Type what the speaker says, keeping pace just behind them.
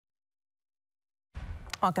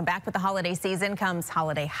Welcome back. With the holiday season comes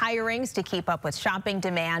holiday hirings to keep up with shopping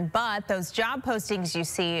demand, but those job postings you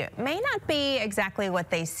see may not be exactly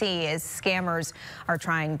what they see as scammers are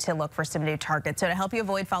trying to look for some new targets. So to help you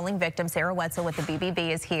avoid falling victim, Sarah Wetzel with the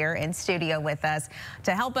BBB is here in studio with us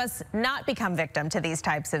to help us not become victim to these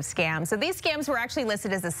types of scams. So these scams were actually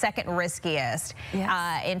listed as the second riskiest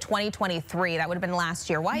in 2023. That would have been last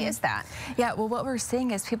year. Why is that? Yeah, well, what we're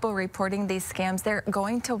seeing is people reporting these scams. They're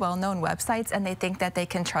going to well-known websites and they think that they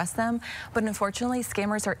can trust them, but unfortunately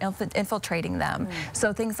scammers are infiltrating them.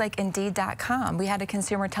 So things like Indeed.com, we had a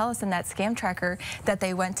consumer tell us in that scam tracker that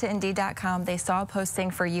they went to Indeed.com, they saw a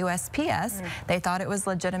posting for USPS, they thought it was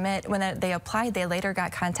legitimate. When they applied, they later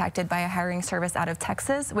got contacted by a hiring service out of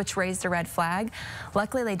Texas, which raised a red flag.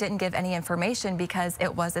 Luckily, they didn't give any information because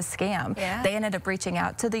it was a scam. They ended up reaching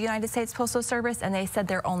out to the United States Postal Service and they said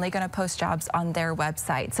they're only going to post jobs on their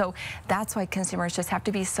website. So that's why consumers just have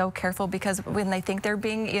to be so careful, because when they think they're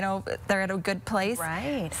being, they're at a good place,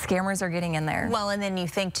 scammers are getting in there. Well, and then you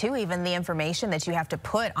think too, even the information that you have to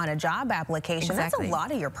put on a job application, that's a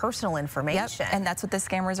lot of your personal information. And that's what the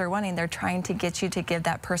scammers are wanting. They're trying to get you to give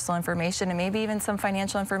that personal information and maybe even some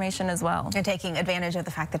financial information as well. And taking advantage of the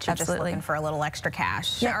fact that you're just looking for a little extra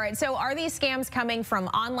cash. All right, so are these scams coming from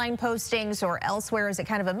online postings or elsewhere? Is it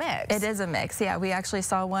kind of a mix? It is a mix, yeah. We actually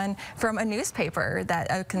saw one from a newspaper that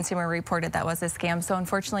a consumer reported that was a scam. So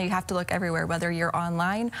unfortunately, you have to look everywhere, whether you're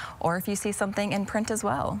online or if you see something in print as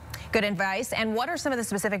well. Good advice. And what are some of the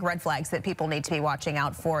specific red flags that people need to be watching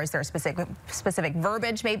out for? Is there a specific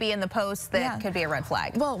verbiage maybe in the post that could be a red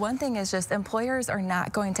flag? Well, one thing is just employers are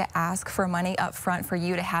not going to ask for money up front for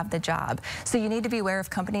you to have the job. So you need to be aware if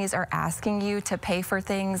companies are asking you to pay for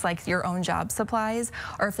things like your own job supplies,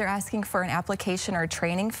 or if they're asking for an application or a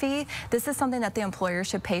training fee. This is something that the employer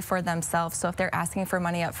should pay for themselves. So if they're asking for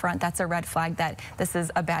money up front, that's a red flag that this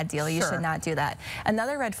is a bad deal. You should not do that.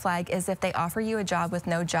 Another red flag is if they offer you a job with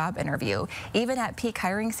no job interview. Even at peak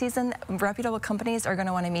hiring season, reputable companies are going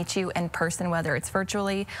to want to meet you in person, whether it's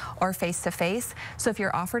virtually or face-to-face. So if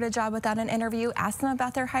you're offered a job without an interview, ask them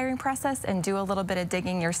about their hiring process and do a little bit of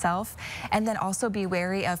digging yourself. And then also be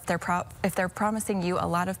wary if they're promising you a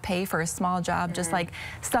lot of pay for a small job, just like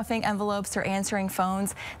stuffing envelopes or answering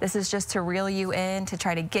phones. This is just to reel you in, to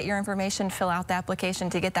try to get your information, fill out the application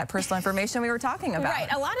to get that personal information we were talking about. Right.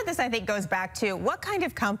 A lot of this, I think, goes back to what kind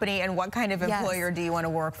of company and what kind of employer do you want to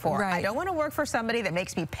work for? I don't want to work for somebody that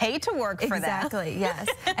makes me pay to work for them. Exactly, yes.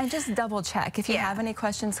 And just double check. If you have any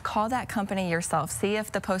questions, call that company yourself. See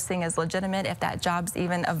if the posting is legitimate, if that job's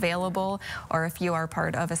even available, or if you are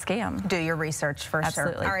part of a scam. Do your research for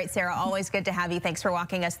sure. All right, Sarah, always good to have you. Thanks for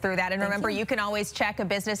walking us through that. And remember, you can always check a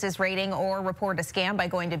business's rating or report a scam by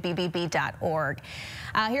going to bbb.org.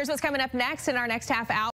 Here's what's coming up next in our next half hour.